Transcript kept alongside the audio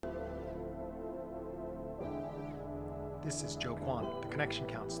This is Joe Kwan, the Connection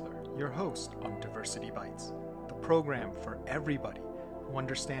Counselor, your host on Diversity Bites, the program for everybody who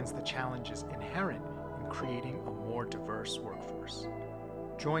understands the challenges inherent in creating a more diverse workforce.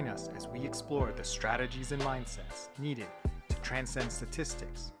 Join us as we explore the strategies and mindsets needed to transcend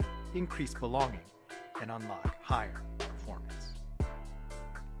statistics, increase belonging, and unlock higher performance.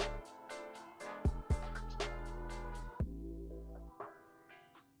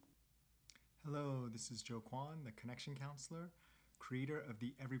 Hello, this is Joe Kwan, the Connection Counselor, creator of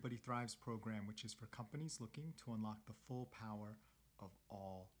the Everybody Thrives program, which is for companies looking to unlock the full power of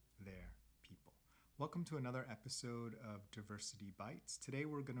all their people. Welcome to another episode of Diversity Bites. Today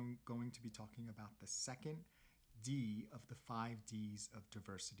we're going to be talking about the second D of the 5 Ds of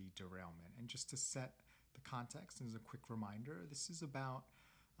diversity derailment. And just to set the context, as a quick reminder, this is about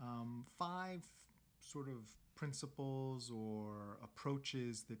 5 sort of principles or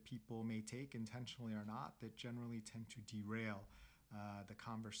approaches that people may take, intentionally or not, that generally tend to derail the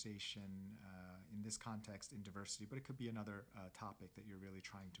conversation in this context in diversity, but it could be another topic that you're really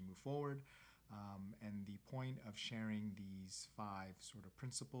trying to move forward. And the point of sharing these 5 sort of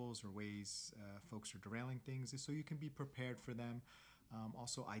principles or ways folks are derailing things is so you can be prepared for them.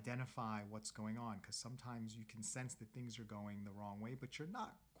 Also identify what's going on, because sometimes you can sense that things are going the wrong way, but you're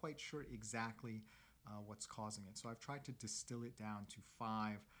not quite sure exactly what's causing it. So I've tried to distill it down to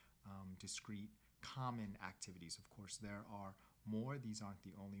 5 discrete common activities. Of course, there are more. These aren't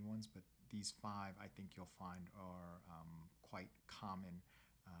the only ones, but these 5 I think you'll find are quite common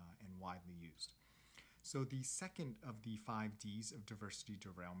and widely used. So the second of the 5 Ds of diversity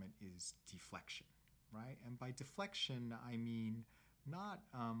derailment is deflection, right? And by deflection, I mean not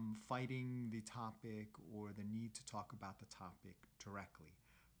fighting the topic or the need to talk about the topic directly,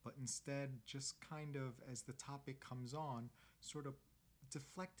 but instead just kind of, as the topic comes on, sort of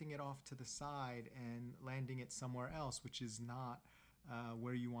deflecting it off to the side and landing it somewhere else, which is not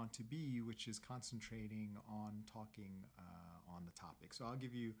where you want to be, which is concentrating on talking on the topic. So I'll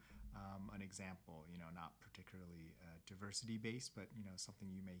give you an example, not particularly diversity-based, but, something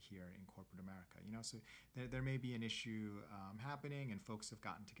you may hear in corporate America. So there may be an issue happening and folks have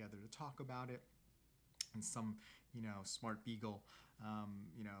gotten together to talk about it. And some, smart beagle,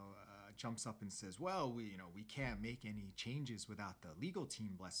 jumps up and says, well, we can't make any changes without the legal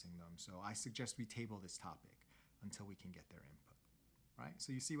team blessing them. So I suggest we table this topic until we can get their input, right?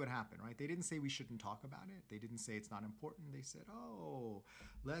 So you see what happened, right? They didn't say we shouldn't talk about it. They didn't say it's not important. They said,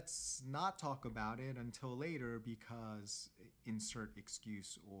 let's not talk about it until later because insert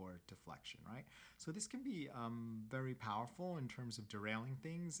excuse or deflection, right? So this can be very powerful in terms of derailing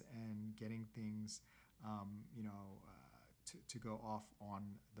things and getting things to go off on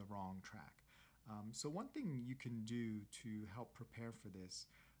the wrong track. So one thing you can do to help prepare for this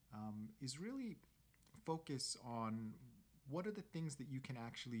is really focus on what are the things that you can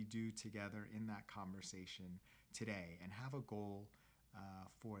actually do together in that conversation today, and have a goal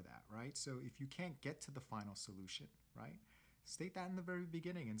for that, right? So if you can't get to the final solution, right, state that in the very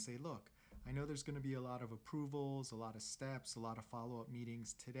beginning and say, look, I know there's going to be a lot of approvals, a lot of steps, a lot of follow-up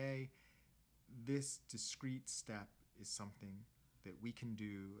meetings today. This discrete step is something that we can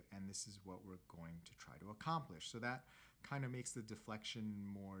do, and this is what we're going to try to accomplish. So that kind of makes the deflection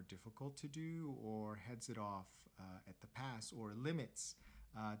more difficult to do, or heads it off at the pass, or limits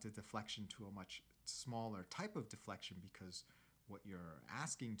the deflection to a much smaller type of deflection, because what you're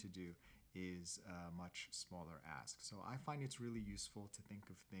asking to do is a much smaller ask. So I find it's really useful to think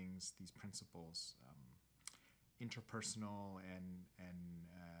of things, these principles, interpersonal and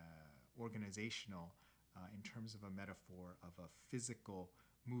organizational, in terms of a metaphor of a physical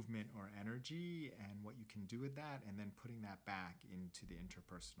movement or energy and what you can do with that, and then putting that back into the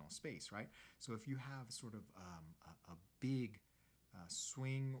interpersonal space, right? So if you have sort of a big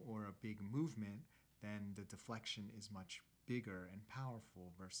swing or a big movement, then the deflection is much bigger and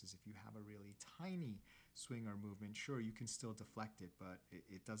powerful, versus if you have a really tiny swing or movement, sure, you can still deflect it, but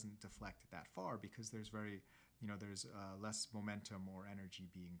it doesn't deflect that far because there's there's less momentum or energy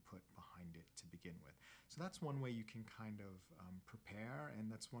being put behind it to begin with. So that's one way you can kind of prepare,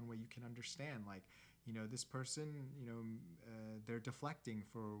 and that's one way you can understand, like, this person, they're deflecting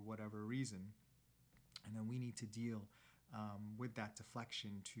for whatever reason, and then we need to deal with that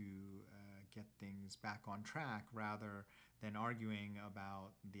deflection to get things back on track, rather than arguing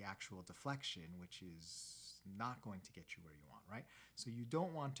about the actual deflection, which is not going to get you where you want, right? So you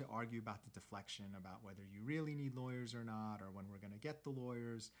don't want to argue about the deflection, about whether you really need lawyers or not, or when we're going to get the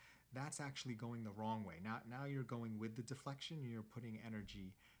lawyers. That's actually going the wrong way. Now you're going with the deflection, you're putting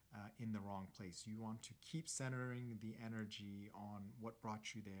energy in the wrong place. You want to keep centering the energy on what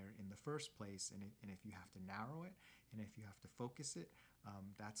brought you there in the first place. And if you have to narrow it and if you have to focus it,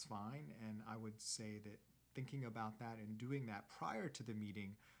 that's fine. And I would say that thinking about that and doing that prior to the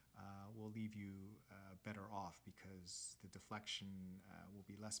meeting will leave you better off, because the deflection will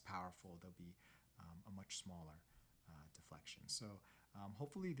be less powerful. There'll be a much smaller deflection. So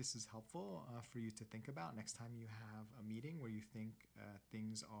hopefully this is helpful for you to think about next time you have a meeting where you think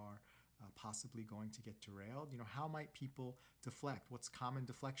things are possibly going to get derailed. How might people deflect? What's common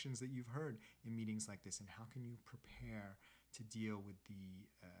deflections that you've heard in meetings like this, and how can you prepare to deal with the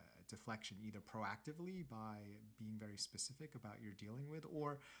deflection, either proactively by being very specific about you're dealing with,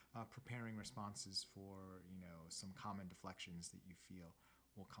 or preparing responses for some common deflections that you feel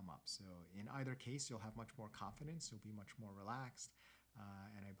will come up. So in either case, you'll have much more confidence, you'll be much more relaxed,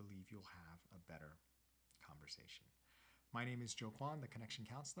 and I believe you'll have a better conversation. My name is Joe Kwan, the Connection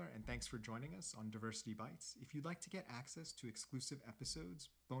Counselor, and thanks for joining us on Diversity Bites. If you'd like to get access to exclusive episodes,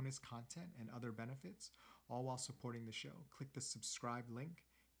 bonus content, and other benefits, all while supporting the show, click the subscribe link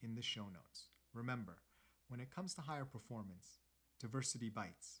in the show notes. Remember, when it comes to higher performance, diversity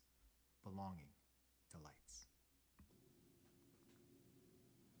bites, belonging delights.